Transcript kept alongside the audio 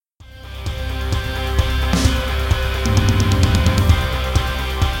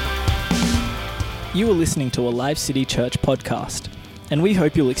You are listening to a Live City Church podcast, and we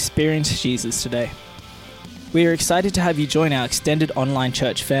hope you'll experience Jesus today. We are excited to have you join our extended online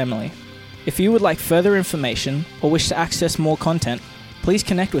church family. If you would like further information or wish to access more content, please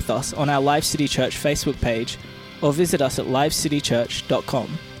connect with us on our Live City Church Facebook page or visit us at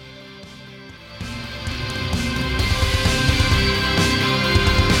livecitychurch.com.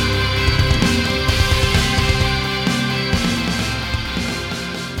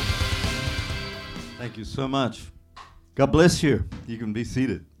 Thank you so much. God bless you. You can be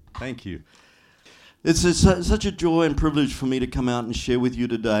seated. Thank you. It's such a joy and privilege for me to come out and share with you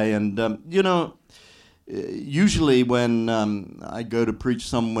today. And, usually when I go to preach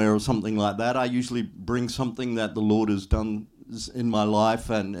somewhere or something like that, I usually bring something that the Lord has done in my life.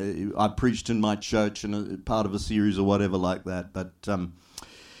 And I preached in my church and part of a series or whatever like that. But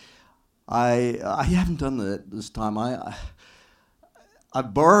I haven't done that this time. I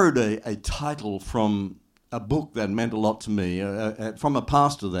borrowed a title from a book that meant a lot to me, from a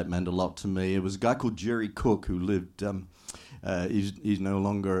pastor that meant a lot to me. It was a guy called Jerry Cook who lived, he's no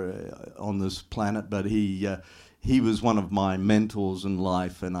longer on this planet, but he was one of my mentors in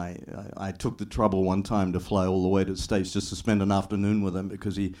life, and I took the trouble one time to fly all the way to the States just to spend an afternoon with him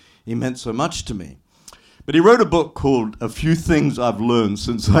because he meant so much to me. But he wrote a book called A Few Things I've Learned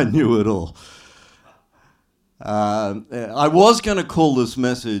Since I Knew It All. I was going to call this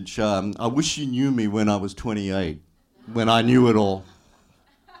message, I Wish You Knew Me When I Was 28, when I knew it all.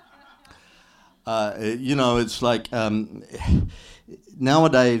 It's like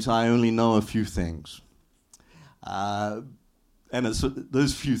nowadays I only know a few things. And it's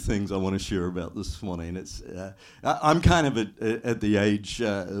those few things I want to share about this morning. I'm kind of at the age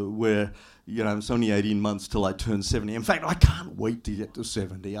where, it's only 18 months till I turn 70. In fact, I can't wait to get to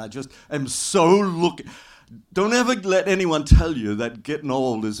 70. I just am so looking... Don't ever let anyone tell you that getting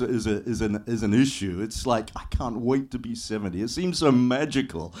old is an issue. It's like, I can't wait to be 70. It seems so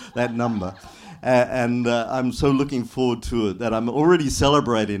magical, that number. And I'm so looking forward to it that I'm already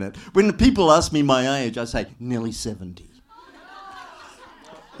celebrating it. When people ask me my age, I say, nearly 70.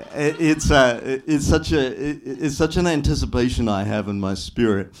 It's such an anticipation I have in my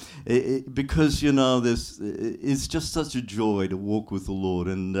spirit. Because, it's just such a joy to walk with the Lord.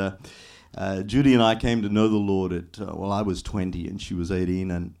 And... Judy and I came to know the Lord I was 20 and she was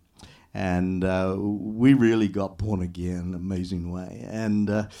 18, and we really got born again in an amazing way. And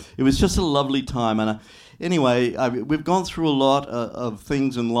it was just a lovely time. And we've gone through a lot of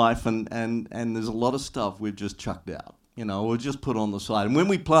things in life, and there's a lot of stuff we've just chucked out. We've just put on the side. And when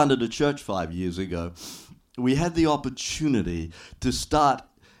we planted a church 5 years ago, we had the opportunity to start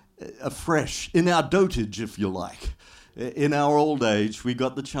afresh in our dotage, if you like. In our old age, we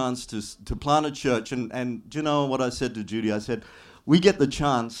got the chance to plant a church, and do you know what I said to Judy? I said, we get the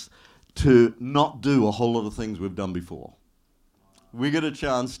chance to not do a whole lot of things we've done before. We get a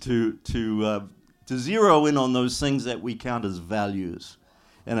chance to zero in on those things that we count as values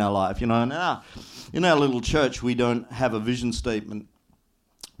in our life. In our little church, we don't have a vision statement.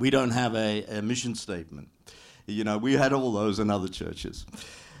 We don't have a mission statement. We had all those in other churches.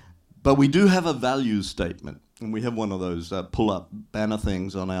 But we do have a values statement. And we have one of those pull-up banner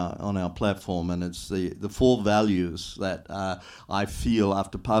things on our platform, and it's the 4 values that I feel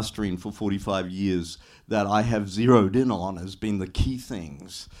after pastoring for 45 years that I have zeroed in on as being the key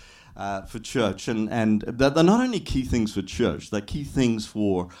things for church. And they're not only key things for church, they're key things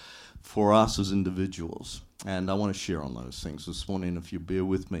for us as individuals. And I want to share on those things this morning, if you bear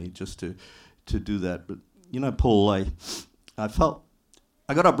with me, just to do that. But, Paul, I felt...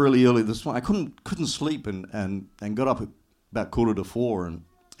 I got up really early this morning. I couldn't sleep and got up at about 3:45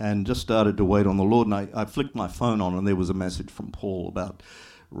 and just started to wait on the Lord. And I flicked my phone on, and there was a message from Paul about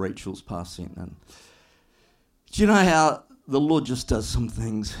Rachel's passing. And do you know how the Lord just does some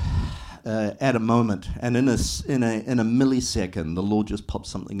things at a moment, and in a millisecond, the Lord just pops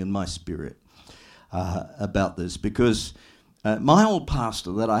something in my spirit about this, because. My old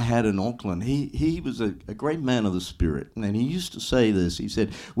pastor that I had in Auckland, he was a great man of the Spirit, and he used to say this. He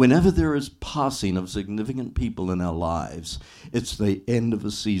said, whenever there is passing of significant people in our lives, it's the end of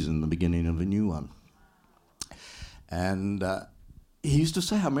a season, the beginning of a new one. And he used to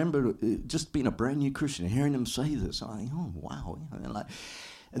say, I remember just being a brand new Christian, hearing him say this. I think, oh, wow.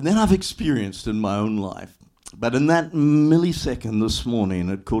 And then I've experienced in my own life. But in that millisecond this morning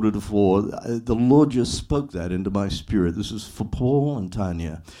at 3:45, the Lord just spoke that into my spirit. This is for Paul and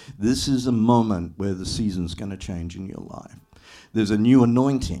Tanya. This is a moment where the season's going to change in your life. There's a new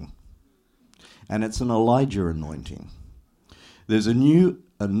anointing, and it's an Elijah anointing. There's a new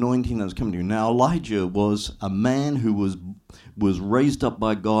anointing that was coming to you. Now, Elijah was a man who was raised up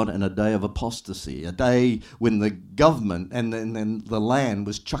by God in a day of apostasy, a day when the government and then the land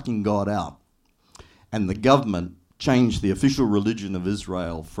was chucking God out. And the government changed the official religion of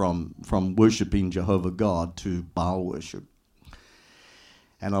Israel from worshipping Jehovah God to Baal worship.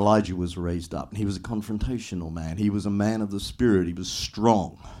 And Elijah was raised up. And he was a confrontational man. He was a man of the Spirit. He was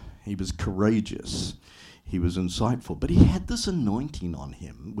strong. He was courageous. He was insightful. But he had this anointing on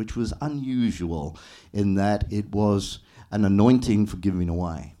him, which was unusual in that it was an anointing for giving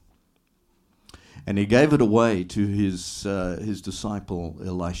away. And he gave it away to his disciple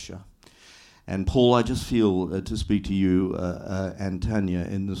Elisha. And Paul, I just feel to speak to you and Tanya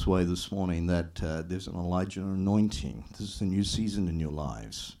in this way this morning that there's an Elijah anointing. This is a new season in your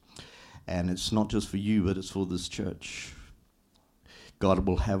lives. And it's not just for you, but it's for this church. God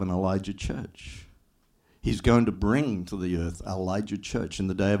will have an Elijah church. He's going to bring to the earth Elijah church in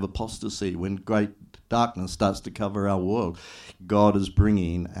the day of apostasy when great darkness starts to cover our world. God is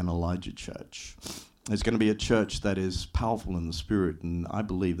bringing an Elijah church. It's going to be a church that is powerful in the Spirit, and I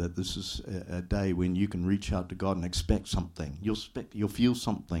believe that this is a day when you can reach out to God and expect something. You'll feel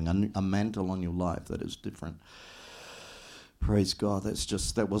something, a mantle on your life that is different. Praise God.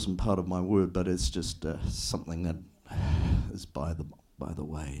 That wasn't part of my word, but it's just something that is by the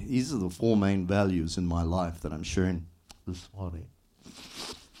way. These are the 4 main values in my life that I'm sharing this morning.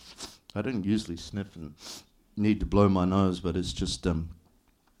 I don't usually sniff and need to blow my nose, but it's just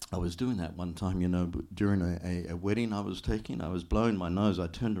I was doing that one time, during a wedding I was taking. I was blowing my nose. I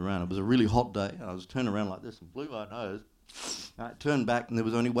turned around. It was a really hot day. I was turning around like this and blew my nose. I turned back and there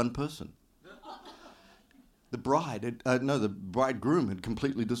was only one person. The bridegroom had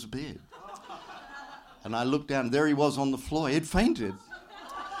completely disappeared. And I looked down, there he was on the floor. He'd fainted.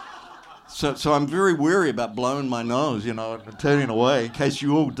 So I'm very wary about blowing my nose, and turning away in case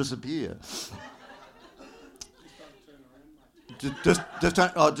you all disappear.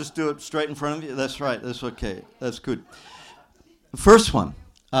 Just do it straight in front of you. That's right. That's okay. That's good. The first one,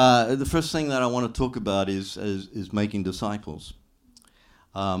 the first thing that I want to talk about is making disciples.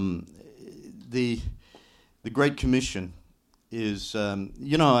 The Great Commission is,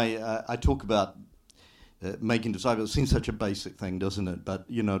 I talk about making disciples. It seems such a basic thing, doesn't it? But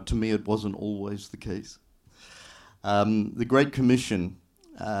to me, it wasn't always the case. The Great Commission.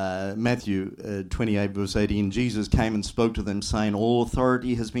 Matthew 28 verse 18, Jesus came and spoke to them saying, all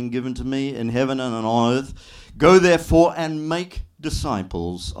authority has been given to me in heaven and on earth. Go therefore and make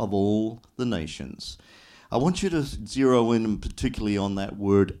disciples of all the nations. I want you to zero in particularly on that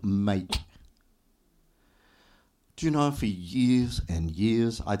word make. Do you know for years and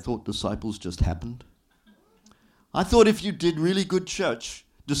years I thought disciples just happened? I thought if you did really good church,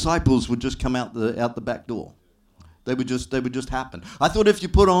 disciples would just come out the back door. They would just happen. I thought if you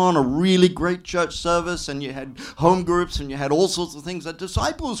put on a really great church service and you had home groups and you had all sorts of things, that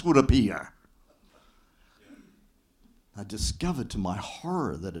disciples would appear. I discovered to my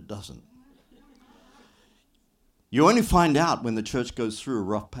horror that it doesn't. You only find out when the church goes through a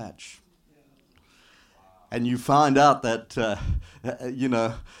rough patch. And you find out that,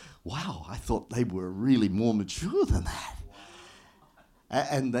 wow, I thought they were really more mature than that.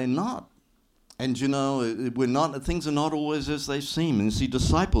 And they're not. And things are not always as they seem. And see,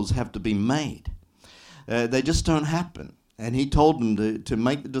 disciples have to be made. They just don't happen. And he told them to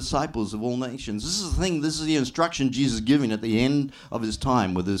make the disciples of all nations. This is the thing, this is the instruction Jesus is giving at the end of his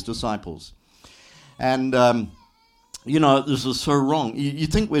time with his disciples. And, this is so wrong. You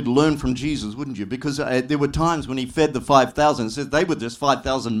think we'd learn from Jesus, wouldn't you? Because there were times when he fed the 5,000. It says they were just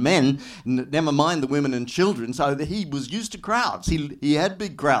 5,000 men, never mind the women and children. So he was used to crowds. He had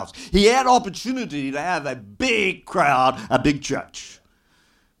big crowds. He had opportunity to have a big crowd, a big church.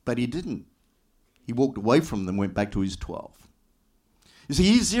 But he didn't. He walked away from them, went back to his 12. You see,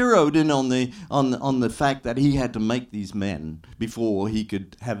 he zeroed in on the fact that he had to make these men before he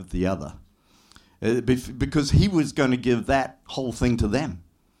could have the other. Because he was going to give that whole thing to them.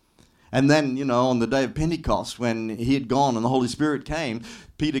 And then, on the day of Pentecost, when he had gone and the Holy Spirit came,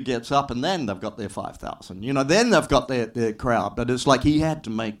 Peter gets up and then they've got their 5,000. Then they've got their crowd. But it's like he had to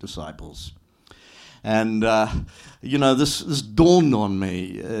make disciples. And, this dawned on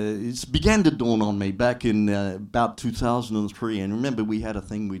me. It began to dawn on me back in about 2003. And remember, we had a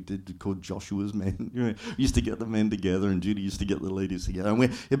thing we did called Joshua's Men. We used to get the men together, and Judy used to get the ladies together.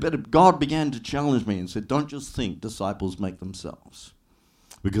 And God began to challenge me and said, don't just think disciples make themselves.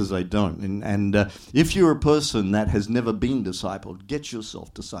 Because they don't. And if you're a person that has never been discipled, get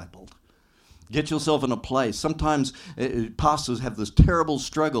yourself discipled. Get yourself in a place. Sometimes pastors have this terrible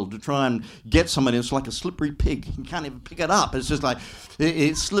struggle to try and get somebody. It's like a slippery pig. You can't even pick it up. It's just like,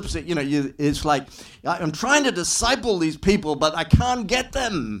 it slips. It's like, I'm trying to disciple these people, but I can't get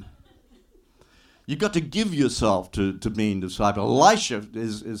them. You've got to give yourself to being discipled. Elisha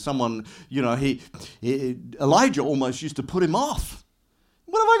is someone, Elijah almost used to put him off.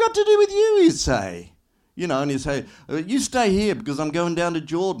 What have I got to do with you, he'd say. And he'd say, you stay here because I'm going down to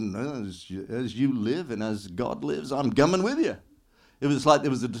Jordan. As you live and as God lives, I'm coming with you. It was like there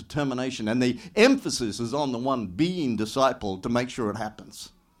was a determination. And the emphasis is on the one being discipled to make sure it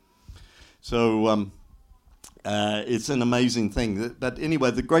happens. So it's an amazing thing. But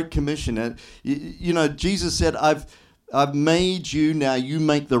anyway, the Great Commission, Jesus said, I've made you, now you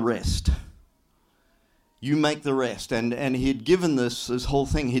make the rest. You make the rest. And he had given this whole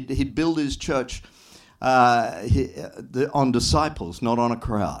thing. He'd build his church on disciples, not on a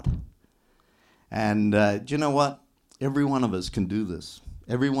crowd. And do you know what? Every one of us can do this.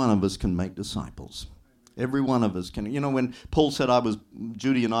 Every one of us can make disciples. Every one of us can. When Paul said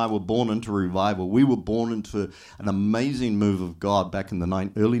Judy and I were born into revival, we were born into an amazing move of God back in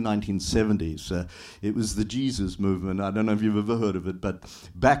the early 1970s. It was the Jesus movement. I don't know if you've ever heard of it, but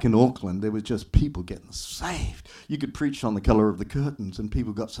back in Auckland, there was just people getting saved. You could preach on the colour of the curtains and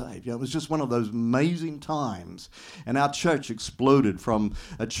people got saved. It was just one of those amazing times. And our church exploded from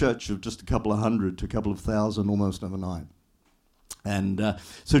a church of just a couple of hundred to a couple of thousand almost overnight. And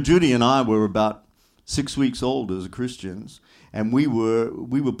so Judy and I were about 6 weeks old as Christians, and we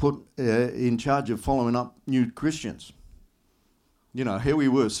were put in charge of following up new Christians. Here we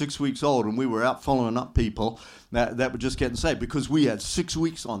were, 6 weeks old, and we were out following up people that were just getting saved because we had 6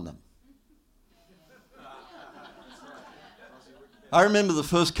 weeks on them. I remember the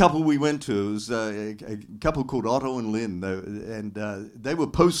first couple we went to. It was a couple called Otto and Lynn, and they were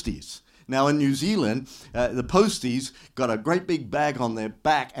posties. Now in New Zealand, the posties got a great big bag on their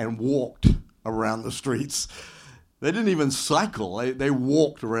back and walked around the streets. They didn't even cycle. They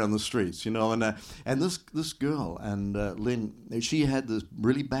walked around the streets, And this girl, and Lynn, she had this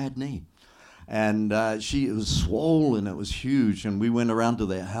really bad knee. And it was swollen. It was huge. And we went around to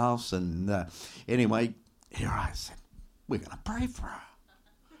their house. And anyway, here I said, we're going to pray for her.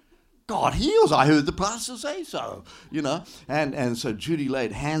 God heals. I heard the pastor say so, And so Judy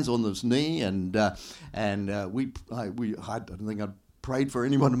laid hands on this knee, and I don't think I'd prayed for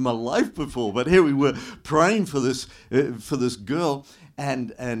anyone in my life before, but here we were praying for this girl,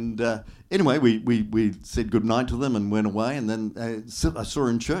 and anyway, we said goodnight to them and went away, and then I saw her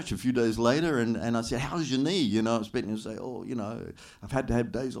in church a few days later, and I said, "How's your knee?" I was expecting her to say, I've had to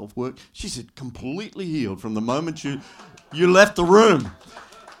have days off work. She said, completely healed from the moment you left the room.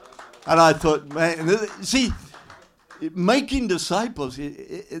 And I thought, man, see, making disciples,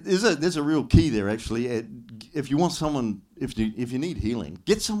 there's a real key there, actually. If you want someone, if you need healing,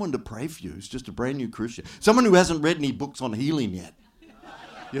 get someone to pray for you who's just a brand new Christian. Someone who hasn't read any books on healing yet.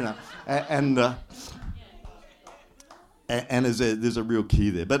 And there's a real key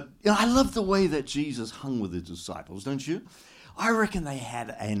there. But I love the way that Jesus hung with his disciples, don't you? I reckon they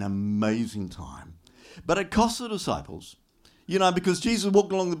had an amazing time. But it cost the disciples. Because Jesus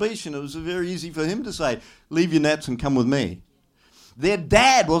walked along the beach and it was very easy for him to say, leave your nets and come with me. Their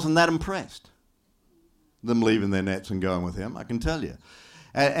dad wasn't that impressed, them leaving their nets and going with him, I can tell you.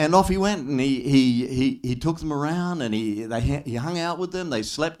 And off he went, and he took them around, and he hung out with them. They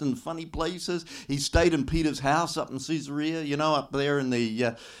slept in funny places. He stayed in Peter's house up in Caesarea, up there in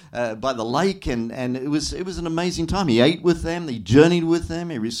the by the lake, and it was an amazing time. He ate with them, he journeyed with them,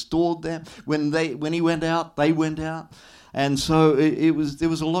 he restored them. When he went out, they went out. And so there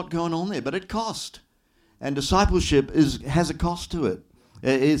was a lot going on there, but it cost. And discipleship has a cost to it.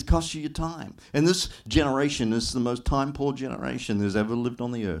 It costs you your time. And this generation is the most time-poor generation that's ever lived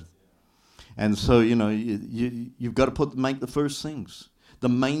on the earth. And so, you've got to make the first things, the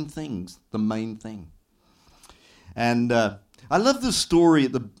main things, the main thing. And I love this story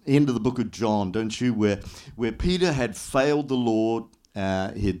at the end of the book of John, don't you, where Peter had failed the Lord.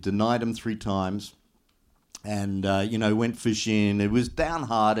 He had denied him 3 times. And, went fishing. He was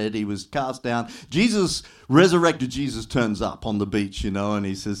downhearted. He was cast down. Resurrected Jesus turns up on the beach, and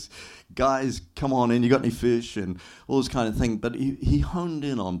he says, guys, come on in. You got any fish? And all this kind of thing. But he honed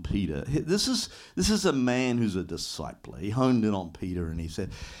in on Peter. This is a man who's a discipler. He honed in on Peter, and he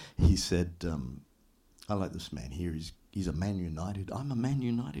said, I like this man here. He's a Man United. I'm a Man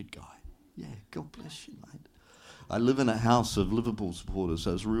United guy. Yeah, God bless you, mate. I live in a house of Liverpool supporters,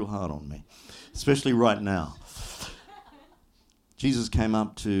 so it's real hard on me, especially right now. Jesus came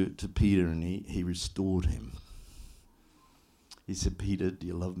up to Peter and he restored him. He said, Peter, do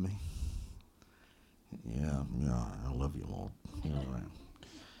you love me? Yeah, I love you, Lord. Right.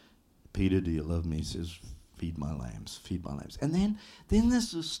 Peter, do you love me? He says, feed my lambs, feed my lambs. And then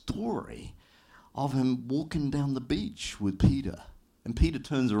there's a story of him walking down the beach with Peter. And Peter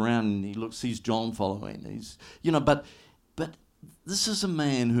turns around and he sees John following. But this is a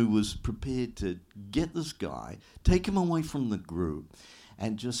man who was prepared to get this guy, take him away from the group,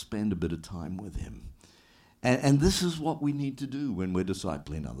 and just spend a bit of time with him. And this is what we need to do when we're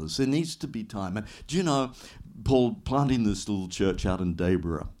discipling others. There needs to be time. And do you know, Paul planting this little church out in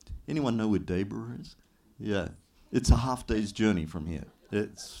Dayborough. Anyone know where Dayborough is? Yeah. It's a half day's journey from here.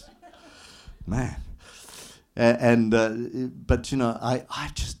 It's, man. But, you know,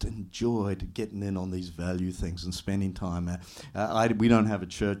 I just enjoyed getting in on these value things and spending time. We don't have a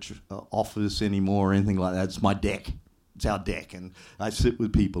church office anymore or anything like that. It's my deck. It's our deck. And I sit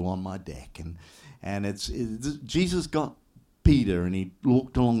with people on my deck. And it's Jesus got Peter, and he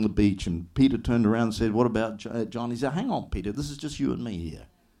walked along the beach, and Peter turned around and said, what about John? He said, hang on, Peter, this is just you and me here.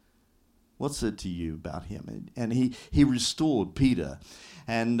 What's it to you about him? And he restored Peter.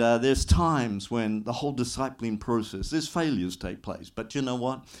 And there's times when the whole discipling process, there's failures take place. But you know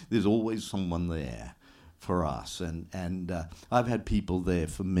what? There's always someone there for us. And I've had people there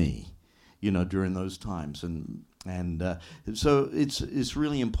for me, you know, during those times. And so it's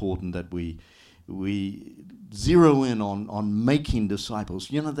really important that we zero in on making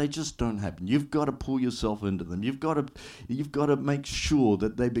disciples. You know, they just don't happen. You've got to pull yourself into them. You've got to make sure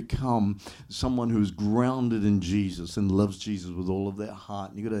that they become someone who's grounded in Jesus and loves Jesus with all of their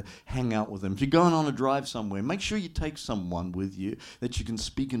heart. And you've got to hang out with them. If you're going on a drive somewhere, make sure you take someone with you that you can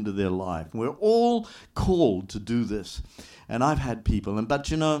speak into their life. We're all called to do this. And I've had people,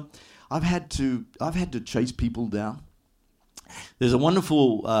 but you know, I've had to chase people down. There's a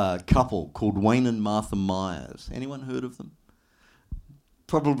wonderful couple called Wayne and Martha Myers. Anyone heard of them?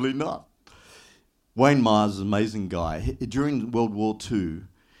 Probably not. Wayne Myers is an amazing guy. During World War II,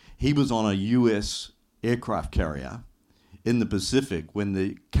 he was on a U.S. aircraft carrier in the Pacific when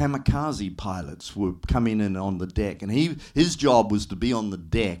the kamikaze pilots were coming in on the deck, and his job was to be on the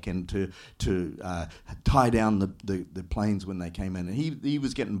deck and to tie down the planes when they came in. And he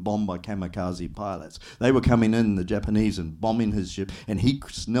was getting bombed by kamikaze pilots. They were coming in, the Japanese, and bombing his ship, and he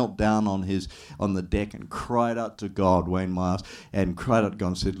knelt down on the deck and cried out to God, Wayne Myers, and cried out to God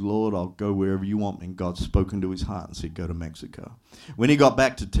and said, Lord, I'll go wherever you want me. And God spoke into his heart and said, go to Mexico. When he got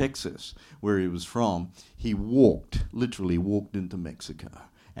back to Texas, where he was from, he literally walked into Mexico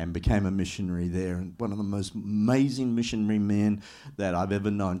and became a missionary there, and one of the most amazing missionary men that I've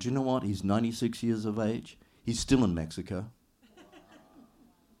ever known. Do you know what? He's 96 years of age. He's still in Mexico.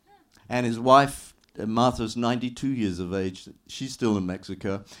 And his wife, Martha's 92 years of age. She's still in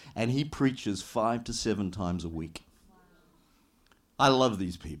Mexico. And he preaches 5 to 7 times a week. I love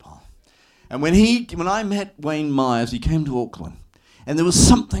these people. And when I met Wayne Myers, he came to Auckland. And there was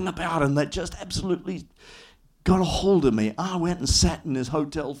something about him that just absolutely got a hold of me. I went and sat in his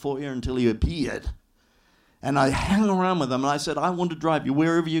hotel foyer until he appeared. And I hung around with him, and I said, I want to drive you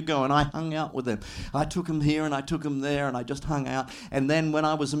wherever you go. And I hung out with him. I took him here, and I took him there, and I just hung out. And then when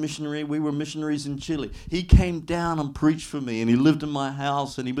I was a missionary, we were missionaries in Chile. He came down and preached for me, and he lived in my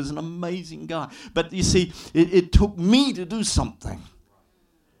house, and he was an amazing guy. But you see, it took me to do something.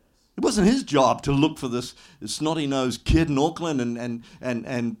 It wasn't his job to look for this snotty-nosed kid in Auckland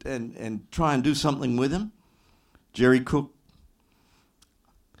and try and do something with him. Jerry Cook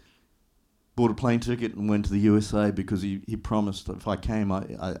bought a plane ticket and went to the USA because he promised that if I came,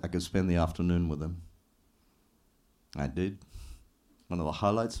 I could spend the afternoon with him. I did. One of the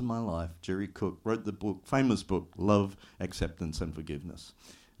highlights of my life. Jerry Cook wrote the book, famous book, Love, Acceptance and Forgiveness.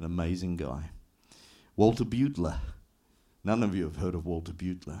 An amazing guy. Walter Butler. None of you have heard of Walter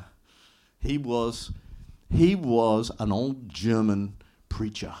Butler. He was an old German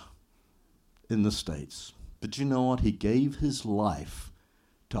preacher in the States. But you know what? He gave his life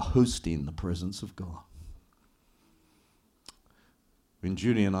to hosting the presence of God. When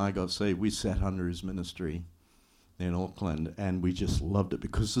Judy and I got saved, we sat under his ministry in Auckland, and we just loved it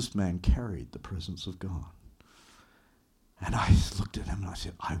because this man carried the presence of God. And I looked at him and I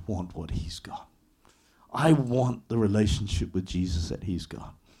said, I want what he's got. I want the relationship with Jesus that he's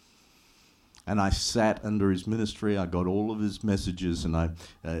got. And I sat under his ministry. I got all of his messages, and I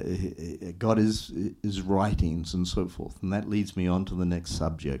got his writings and so forth. And that leads me on to the next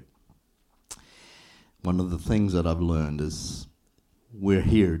subject. One of the things that I've learned is we're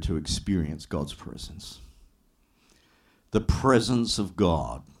here to experience God's presence. The presence of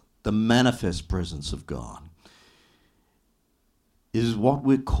God, the manifest presence of God, is what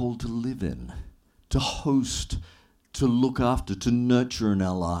we're called to live in, to host, to look after, to nurture in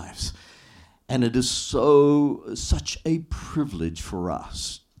our lives. And it is such a privilege for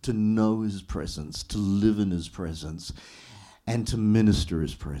us to know his presence, to live in his presence, and to minister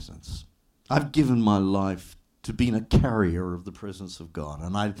his presence. I've given my life to being a carrier of the presence of God,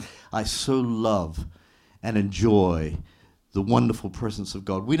 and I so love and enjoy the wonderful presence of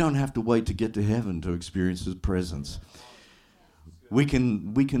God. We don't have to wait to get to heaven to experience his presence. We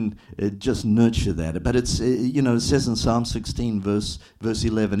can just nurture that. But it's, it says in Psalm 16, verse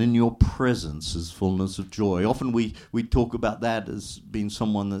 11, in your presence is fullness of joy. Often we talk about that as being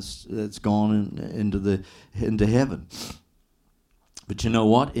someone that's gone into heaven. But you know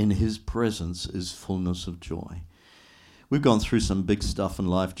what? In his presence is fullness of joy. We've gone through some big stuff in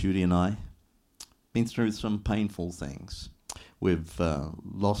life, Judy and I. Been through some painful things. We've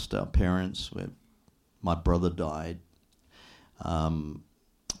lost our parents. My brother died.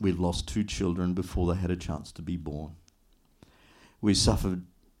 We've lost 2 children before they had a chance to be born. We suffered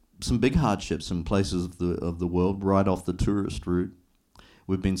some big hardships in places of the world right off the tourist route.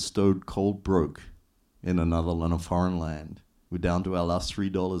 We've been stowed cold broke in a foreign land. We're down to our last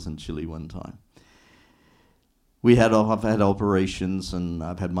 $3 in Chile one time. I've had operations, and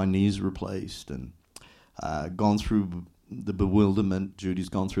I've had my knees replaced, and gone through the bewilderment. Judy's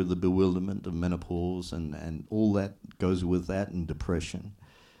gone through the bewilderment of menopause and all that goes with that, and depression.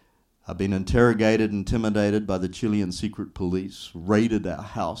 I've been interrogated, intimidated by the Chilean secret police, raided our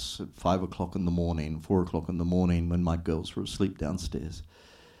house at 5 o'clock in the morning, 4 o'clock in the morning when my girls were asleep downstairs.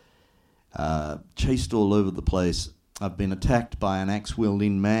 Chased all over the place. I've been attacked by an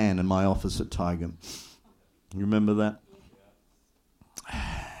axe-wielding man in my office at Tiger. You remember that?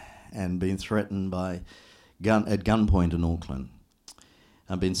 And been threatened at gunpoint in Auckland.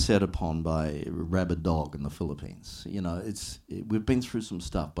 I've been set upon by a rabid dog in the Philippines. We've been through some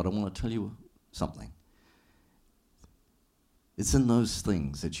stuff, but I want to tell you something. It's in those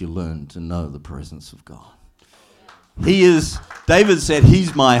things that you learn to know the presence of God. David said,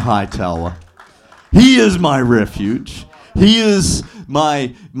 he's my high tower. He is my refuge. He is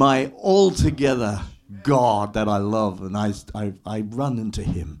my altogether God that I love, and I run into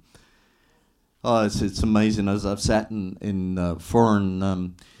him. Oh, it's amazing. As I've sat in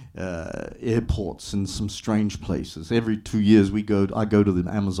foreign airports in some strange places. Every 2 years I go to the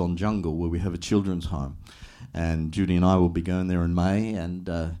Amazon jungle where we have a children's home. And Judy and I will be going there in May, and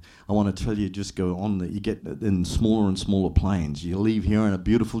I want to tell you, just go on. You get in smaller and smaller planes. You leave here in a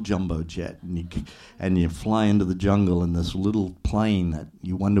beautiful jumbo jet, and you fly into the jungle in this little plane that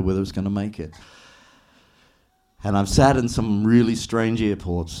you wonder whether it's going to make it. And I've sat in some really strange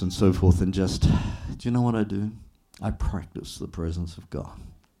airports and so forth, and do you know what I do? I practice the presence of God.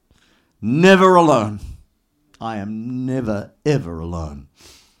 Never alone. I am never, ever alone.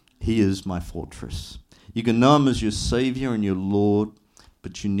 He is my fortress. You can know him as your Savior and your Lord,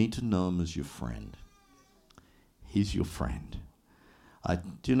 but you need to know him as your friend. He's your friend.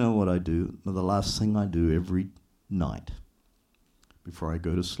 Do you know what I do? The last thing I do every night before I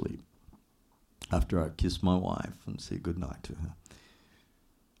go to sleep, after I kiss my wife and say goodnight to her,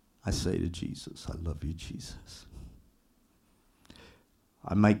 I say to Jesus, I love you, Jesus.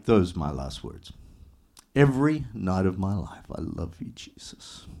 I make those my last words. Every night of my life, I love you,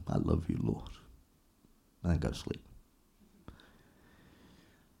 Jesus. I love you, Lord. And I go to sleep.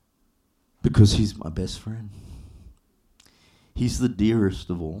 Because he's my best friend. He's the dearest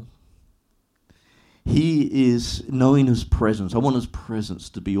of all. He is knowing his presence. I want his presence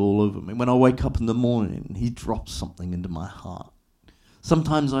to be all over me. When I wake up in the morning, he drops something into my heart.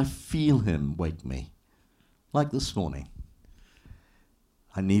 Sometimes I feel him wake me. Like this morning.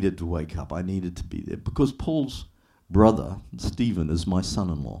 I needed to wake up. I needed to be there. Because Paul's brother, Stephen, is my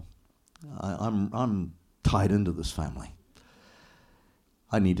son-in-law. I'm tied into this family.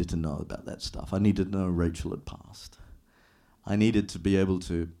 I needed to know about that stuff. I needed to know Rachel had passed. I needed to be able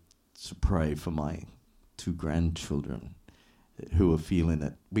to pray for my 2 grandchildren who are feeling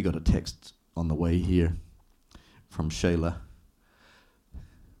it. We got a text on the way here from Shayla.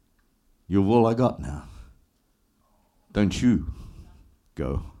 You're all I got now. Don't you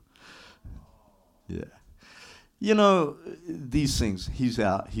go. Yeah. You know, these things, he's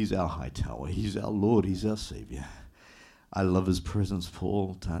our high tower. He's our Lord. He's our Savior. I love his presence,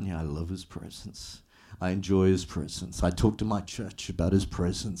 Paul, Tanya. I love his presence. I enjoy his presence. I talk to my church about his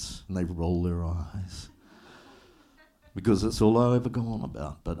presence, and they roll their eyes. Because that's all I ever go on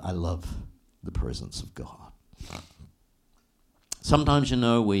about. But I love the presence of God. Sometimes,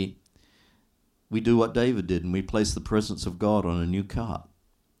 we do what David did, and we place the presence of God on a new cart.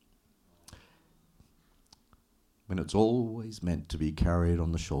 When it's always meant to be carried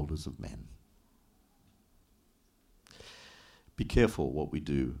on the shoulders of men. Be careful what we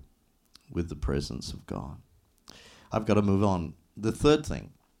do with the presence of God. I've got to move on. The third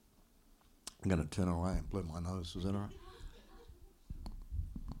thing, I'm going to turn away and blow my nose. Is that all right?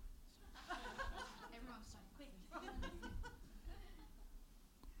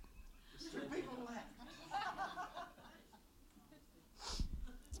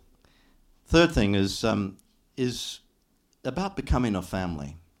 Third thing is about becoming a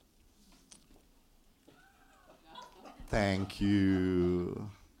family. Thank you.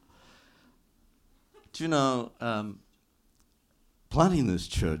 Do you know, planting this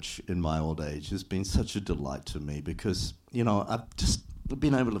church in my old age has been such a delight to me because, you know, I've just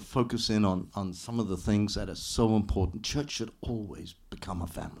been able to focus in on some of the things that are so important. Church should always become a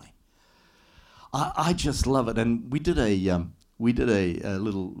family. I just love it. And we did a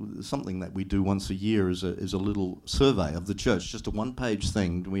little something that we do once a year is a little survey of the church, just a one-page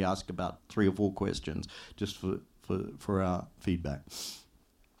thing. We ask about 3 or 4 questions just for our feedback.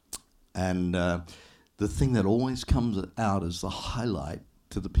 And the thing that always comes out as the highlight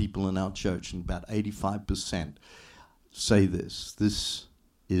to the people in our church, and about 85% say this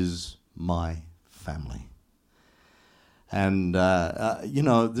is my family. And, you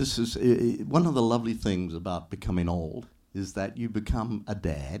know, this is one of the lovely things about becoming old is that you become a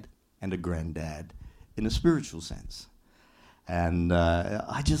dad and a granddad in a spiritual sense. And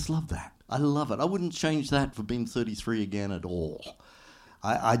I just love that. I love it. I wouldn't change that for being 33 again at all.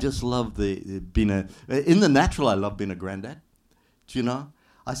 I just love being in the natural, I love being a granddad. Do you know?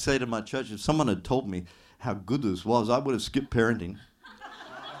 I say to my church, if someone had told me how good this was, I would have skipped parenting,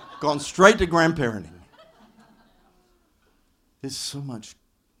 gone straight to grandparenting. It's so much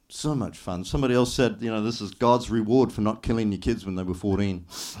fun. Somebody else said, you know, this is God's reward for not killing your kids when they were 14.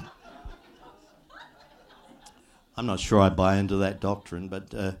 I'm not sure I buy into that doctrine,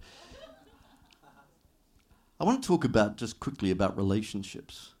 but I want to talk just quickly about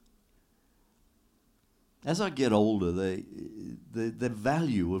relationships. As I get older, the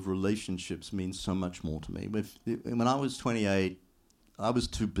value of relationships means so much more to me. When I was 28, I was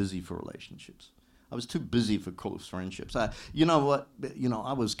too busy for relationships. I was too busy for close friendships. You know what? You know,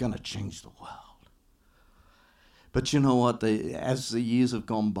 I was going to change the world. But you know what? As the years have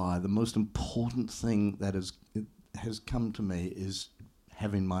gone by, the most important thing that has come to me is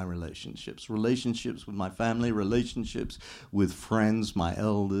having my relationships with my family, relationships with friends, my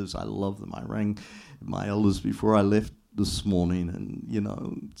elders. I love them. I rang my elders before I left this morning and, you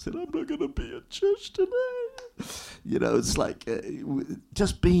know, said, I'm not going to be at church today. You know, it's like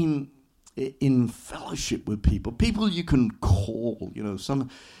just being in fellowship with people you can call, you know.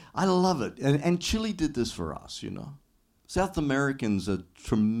 I love it. And Chile did this for us, you know. South Americans are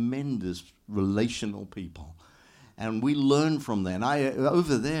tremendous relational people. And we learn from them.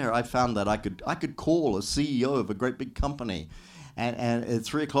 Over there, I found that I could call a CEO of a great big company, and at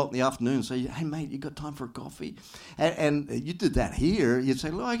 3 o'clock in the afternoon say, "Hey mate, you got time for a coffee?" And you did that here. You'd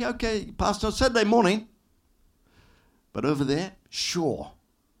say, "Look, okay, Pastor, Saturday morning." But over there, sure,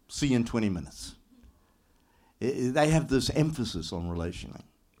 see you in 20 minutes. They have this emphasis on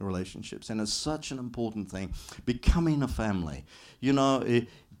relationships, and it's such an important thing. Becoming a family, you know.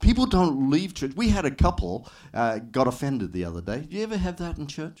 People don't leave church. We had a couple got offended the other day. Do you ever have that in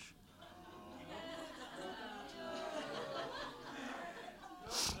church?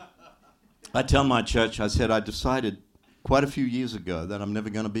 I tell my church, I said, I decided quite a few years ago that I'm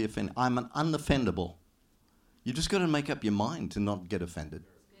never going to be offended. I'm an unoffendable. You just got to make up your mind to not get offended.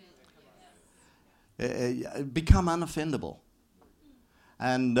 Become unoffendable.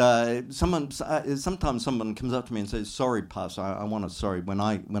 And sometimes someone comes up to me and says, "Sorry, Pastor, I want to sorry. When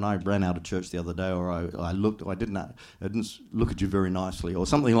I ran out of church the other day, or I didn't look at you very nicely, or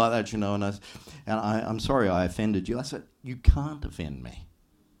something like that, you know. And I'm sorry I offended you." I said, "You can't offend me.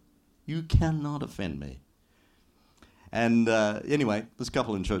 You cannot offend me." And anyway, this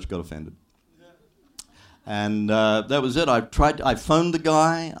couple in church got offended, and that was it. I phoned the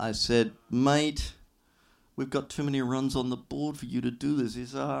guy. I said, "Mate, we've got too many runs on the board for you to do this." He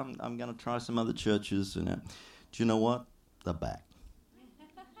said, I'm going to try some other churches. And do you know what? They're back.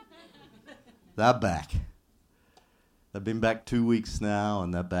 They're back. They've been back 2 weeks now,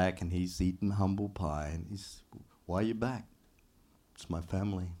 and they're back, and he's eating humble pie. And he's, "Why are you back?" "It's my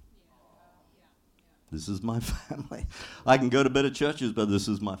family. This is my family. I can go to better churches, but this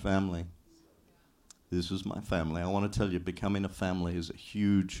is my family. This is my family." I want to tell you, becoming a family is a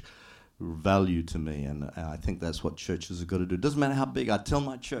huge value to me, and I think that's what churches have got to do. It doesn't matter how big. I tell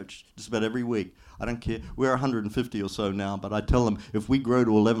my church just about every week, I don't care, we're 150 or so now, but I tell them if we grow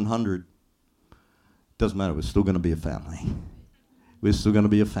to 1,100, doesn't matter, we're still going to be a family. We're still going to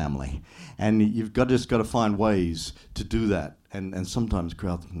be a family. And you've just got to find ways to do that. And sometimes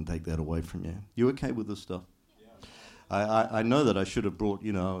crowds can take that away from you. You okay with this stuff? Yeah. I know that I should have brought,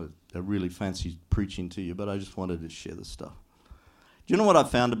 a really fancy preaching to you, but I just wanted to share this stuff. Do you know what I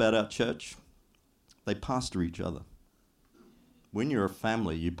found about our church? They pastor each other. When you're a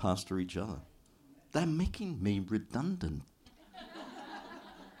family, you pastor each other. They're making me redundant.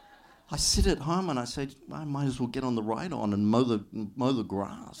 I sit at home and I say, I might as well get on the ride-on and mow the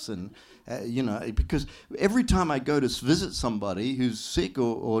grass. And, because every time I go to visit somebody who's sick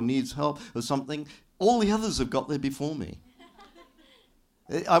or needs help or something, all the others have got there before me.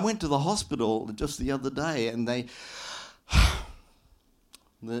 I went to the hospital just the other day and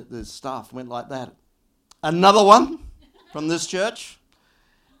the staff went like that. Another one from this church?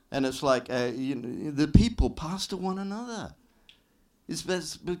 And it's like, the people pastor one another. It's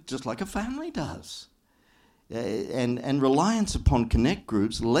just like a family does. And reliance upon connect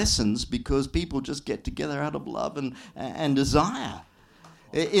groups lessens because people just get together out of love and desire.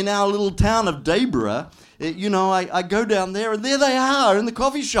 In our little town of Dayborough, I go down there and there they are in the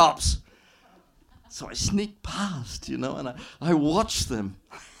coffee shops. So I sneak past, and I watch them.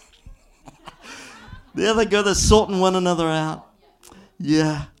 There they go, they're sorting one another out.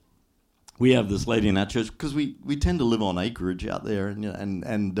 Yeah. We have this lady in our church because we tend to live on acreage out there,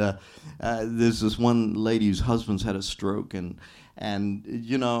 and there's this one lady whose husband's had a stroke, and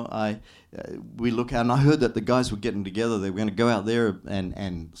we look out, and I heard that the guys were getting together. They were going to go out there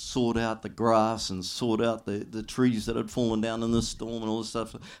and sort out the grass and sort out the trees that had fallen down in the storm and all this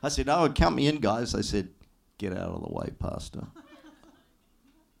stuff. I said, "Oh, count me in, guys." I said, "Get out of the way, Pastor."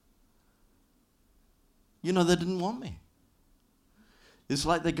 They didn't want me. It's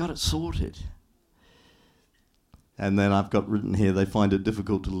like they got it sorted. And then I've got written here, they find it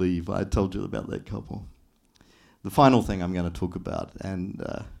difficult to leave. I told you about that couple. The final thing I'm going to talk about, and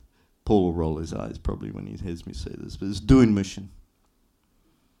Paul will roll his eyes probably when he hears me say this, but it's doing mission.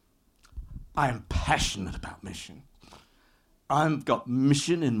 I am passionate about mission. I've got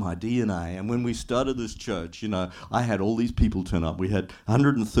mission in my DNA. And when we started this church, I had all these people turn up. We had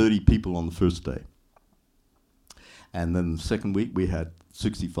 130 people on the first day. And then the second week, we had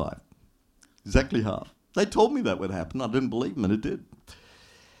 65. Exactly half. They told me that would happen. I didn't believe them, and it did.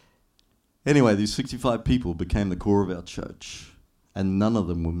 Anyway, these 65 people became the core of our church, and none of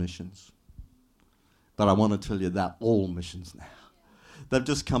them were missions. But I want to tell you they're all missions now. They've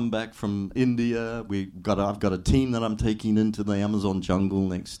just come back from India. I've got a team that I'm taking into the Amazon jungle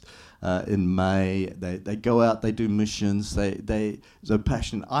next in May. They go out, they do missions. They're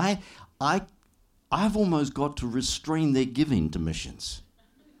passionate. I've almost got to restrain their giving to missions.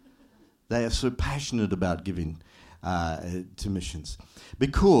 They are so passionate about giving to missions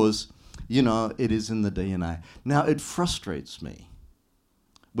because, it is in the DNA. Now, it frustrates me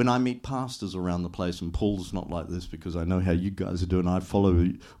when I meet pastors around the place, and Paul's not like this because I know how you guys are doing. I follow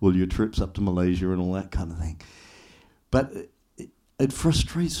all your trips up to Malaysia and all that kind of thing. But it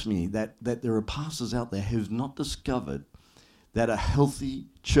frustrates me that there are pastors out there who've not discovered that a healthy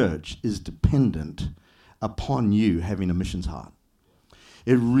church is dependent upon you having a missions heart.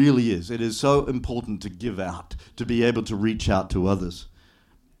 It really is. It is so important to give out, to be able to reach out to others.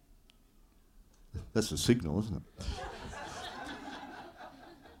 That's a signal, isn't it?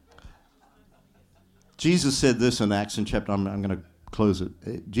 Jesus said this in Acts in chapter... I'm going to close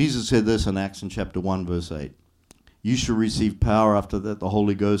it. Jesus said this in Acts in chapter 1, verse 8. You shall receive power after that the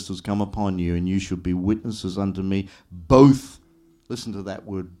Holy Ghost has come upon you, and you shall be witnesses unto me both, listen to that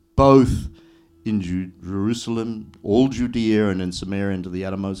word, both in Jerusalem, all Judea, and in Samaria, and to the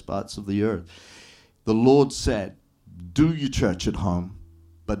uttermost parts of the earth. The Lord said, do your church at home,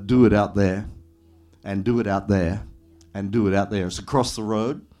 but do it out there, and do it out there, and do it out there. It's across the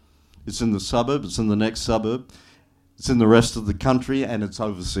road, it's in the suburb, it's in the next suburb, it's in the rest of the country, and it's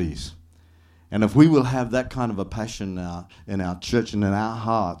overseas. And if we will have that kind of a passion now in our church and in our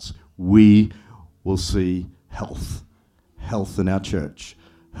hearts, we will see health in our church,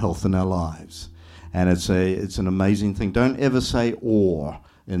 health in our lives. And it's an amazing thing. Don't ever say or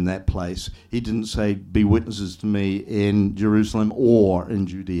in that place. He didn't say be witnesses to me in Jerusalem or in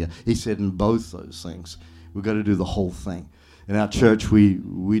Judea. He said in both those things. We've got to do the whole thing. In our church, we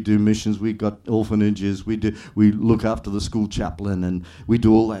do missions. We've got orphanages. We look after the school chaplain, and we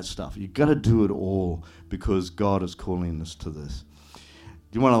do all that stuff. You've got to do it all because God is calling us to this.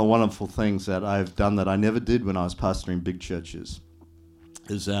 One of the wonderful things that I've done that I never did when I was pastoring big churches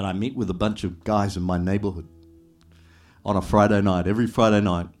is that I meet with a bunch of guys in my neighborhood on a Friday night. Every Friday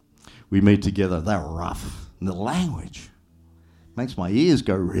night, we meet together. They're rough. And the language makes my ears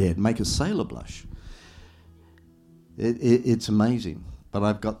go red, make a sailor blush. It's amazing. But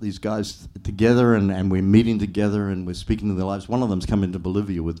I've got these guys together, and we're meeting together, and we're speaking to their lives. One of them's coming to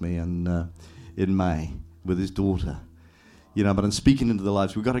Bolivia with me in May with his daughter. But I'm speaking into their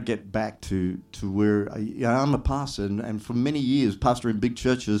lives. We've got to get back to where I'm a pastor, and for many years, pastoring big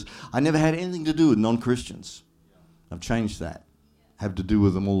churches, I never had anything to do with non-Christians. I've changed that. Have to do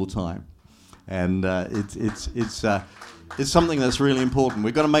with them all the time. And it's something that's really important.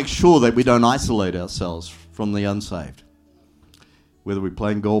 We've got to make sure that we don't isolate ourselves from the unsaved. Whether we're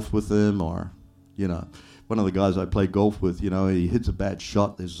playing golf with them or, one of the guys I play golf with, he hits a bad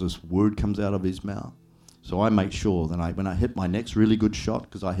shot, there's this word comes out of his mouth. So I make sure that when I hit my next really good shot,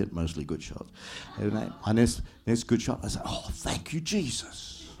 because I hit mostly good shots, and my next good shot, I say, oh, thank you,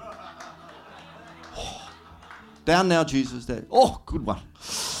 Jesus. Oh, down now, Jesus. There. Oh, good one.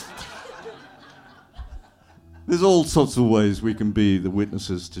 There's all sorts of ways we can be the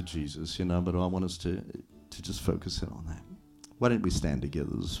witnesses to Jesus, but I want us to just focus in on that. Why don't we stand together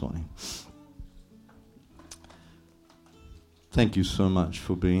this morning? Thank you so much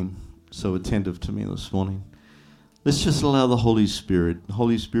for being so attentive to me this morning. Let's just allow the Holy Spirit. The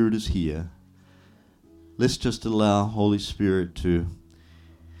Holy Spirit is here. Let's just allow Holy Spirit to,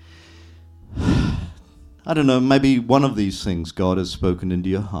 I don't know, maybe one of these things God has spoken into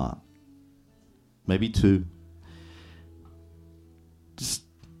your heart. Maybe two.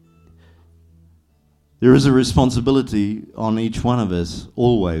 There is a responsibility on each one of us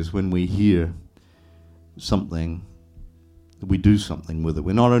always when we hear something, that we do something with it.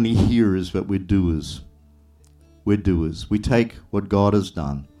 We're not only hearers, but we're doers. We're doers. We take what God has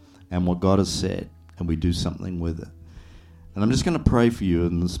done and what God has said, and we do something with it. And I'm just going to pray for you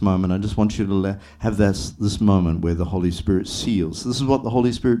in this moment. I just want you to have this moment where the Holy Spirit seals. This is what the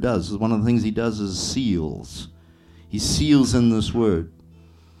Holy Spirit does. One of the things he does is seals. He seals in this word.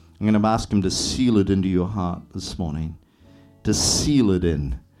 I'm going to ask him to seal it into your heart this morning, to seal it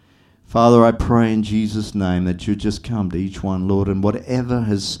in. Father, I pray in Jesus' name that you just come to each one, Lord, and whatever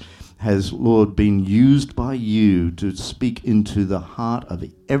has, Lord, been used by you to speak into the heart of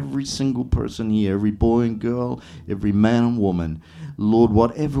every single person here, every boy and girl, every man and woman, Lord,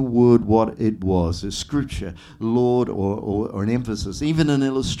 whatever word, what it was, a scripture, Lord, or an emphasis, even an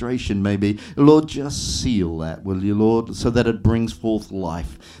illustration maybe, Lord, just seal that, will you, Lord, so that it brings forth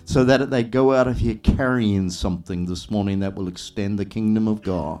life, so that they go out of here carrying something this morning that will extend the kingdom of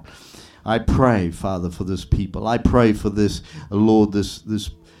God. I pray, Father, for this people. I pray for this, Lord, this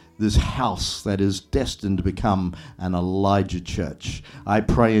house that is destined to become an Elijah church. I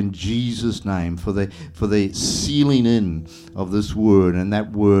pray in Jesus' name for the sealing in of this word and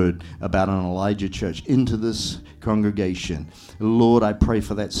that word about an Elijah church into this congregation. Lord, I pray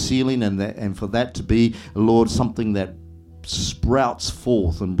for that sealing and for that to be, Lord, something that sprouts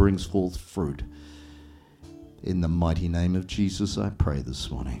forth and brings forth fruit. In the mighty name of Jesus, I pray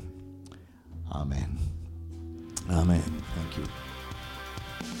this morning. Amen. Amen. Thank you.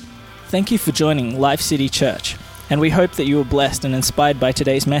 Thank you for joining Life City Church, and we hope that you were blessed and inspired by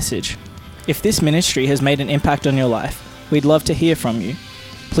today's message. If this ministry has made an impact on your life, we'd love to hear from you.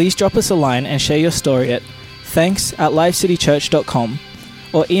 Please drop us a line and share your story at thanks@livecitychurch.com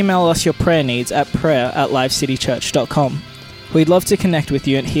or email us your prayer needs at prayer@livecitychurch.com. We'd love to connect with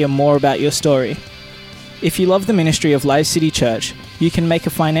you and hear more about your story. If you love the ministry of Life City Church, you can make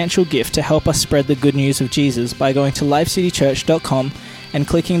a financial gift to help us spread the good news of Jesus by going to livecitychurch.com and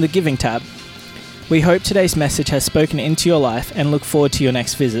clicking the Giving tab. We hope today's message has spoken into your life and look forward to your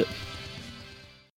next visit.